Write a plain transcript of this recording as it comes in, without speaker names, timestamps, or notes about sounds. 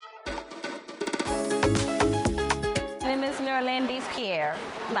Nerlande Pierre.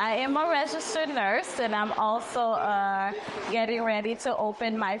 I am a registered nurse, and I'm also getting ready to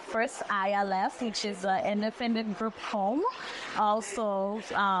open my first ILF, which is an independent group home. Also,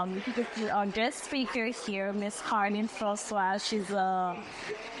 our guest speaker here, Miss Carline, she's a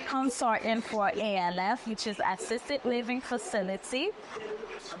consultant for ALF, which is Assisted Living Facility.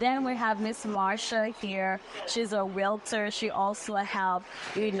 Then we have Miss Marsha here. She's a realtor. She also helps,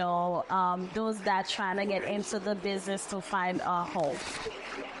 those that trying to get into the business to find a home.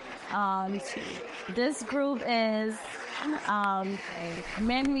 This group is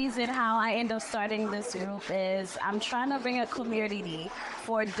main reason how I end up starting this group is I'm trying to bring a community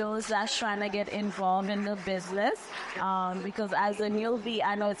for those that's trying to get involved in the business, because as a newbie,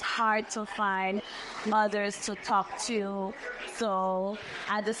 I know it's hard to find mothers to talk to. So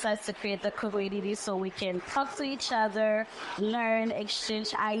I decided to create the community so we can talk to each other, learn,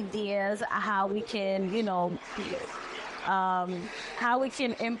 exchange ideas, how we can, how we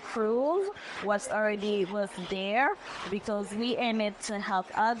can improve was there, because we in it to help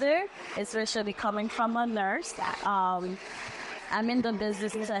others, especially coming from a nurse. I'm in the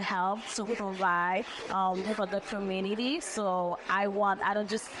business to help, to provide for the community. So I don't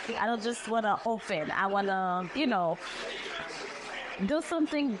just want to open. I want to, do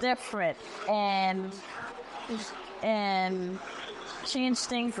something different and change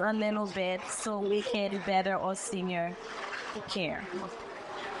things a little bit so we can better our senior care.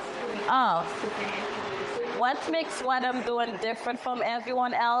 What makes what I'm doing different from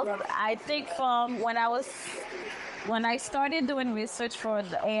everyone else? I think from when I started doing research for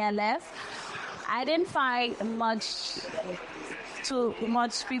the ALF, I didn't find too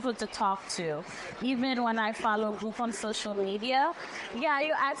much people to talk to. Even when I follow a group on social media, you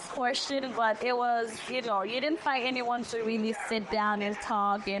ask questions, but it was, you didn't find anyone to really sit down and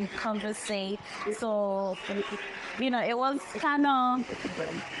talk and conversate. So, it was kind of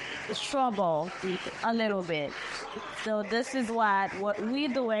trouble a little bit. So this is what we're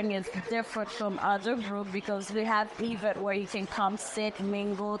doing is different from other groups, because we have event where you can come sit,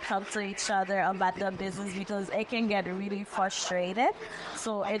 mingle, talk to each other about the business, because it can get really frustrated.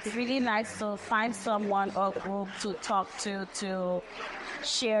 So it's really nice to find someone or group to talk to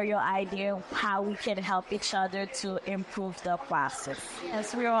share your idea how we can help each other to improve the process.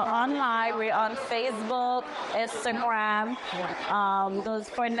 Yes, we are online. We're on Facebook, Instagram.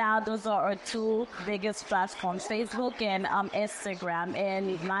 Those are our two biggest platforms, Facebook and Instagram.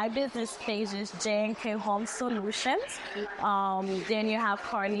 And my business page is J&K Home Solutions. Then you have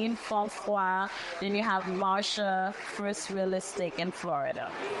Carline Fonfoy. Then you have Marsha, First Real Estate in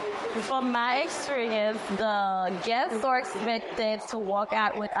Florida. From my experience, the guests are expected to walk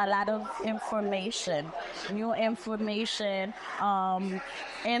out with a lot of information, new information, and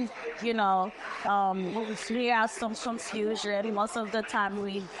clear out some confusion. Most of the time,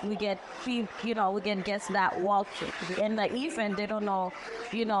 we get guests that walk in the event, they don't know,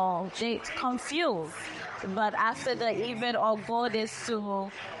 they confused. But after the event, our goal is to,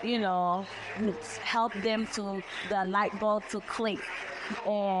 help them to the light bulb to click,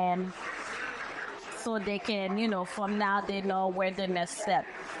 and so they can, from now they know where the next step.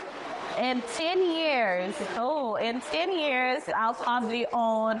 In 10 years, I'll probably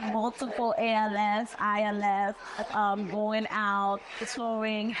own multiple ALF, ILF, going out,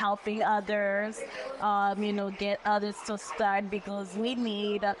 touring, helping others, get others to start, because we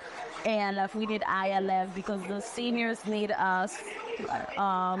need ALF, we need ILF, because the seniors need us.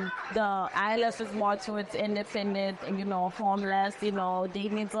 The ILF is more towards independent, homeless, they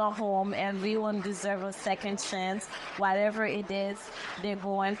need a home. Everyone deserves a second chance, whatever it is they're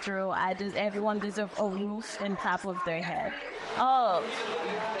going through. Everyone deserves a roof on top of their head.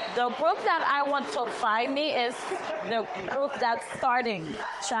 The group that I want to find me is the group that's starting,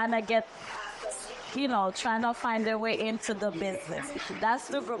 trying to find their way into the business. That's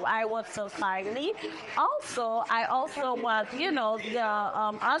the group I want to find me. I also want, the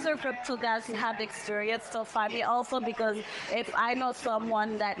other group to guys have experience to find me also, because if I know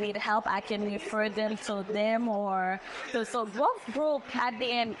someone that need help, I can refer them to them so both group at the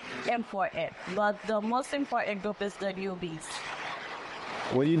end important, but the most important group is the newbies.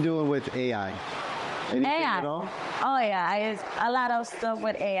 What are you doing with AI? Anything AI. at all? Oh yeah, a lot of stuff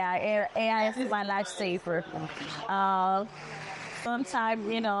with AI. AI is my lifesaver.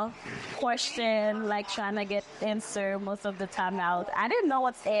 sometimes, question, like trying to get answer most of the time out. I didn't know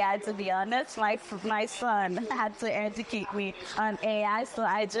what's AI, to be honest. My son had to educate me on AI, so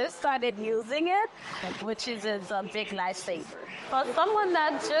I just started using it, which is a big lifesaver. For someone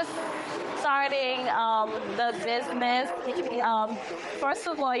that's just starting the business, first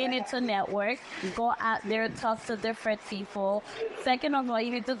of all, you need to network. Go out there, talk to different people. Second of all,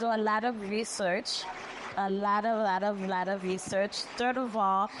 you need to do a lot of research. A lot of research. Third of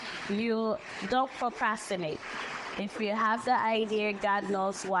all, you don't procrastinate. If you have the idea, God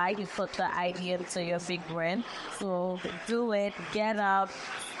knows why you put the idea into your big brain. So do it, get up,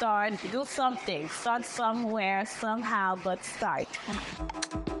 start, do something. Start somewhere, somehow, but start.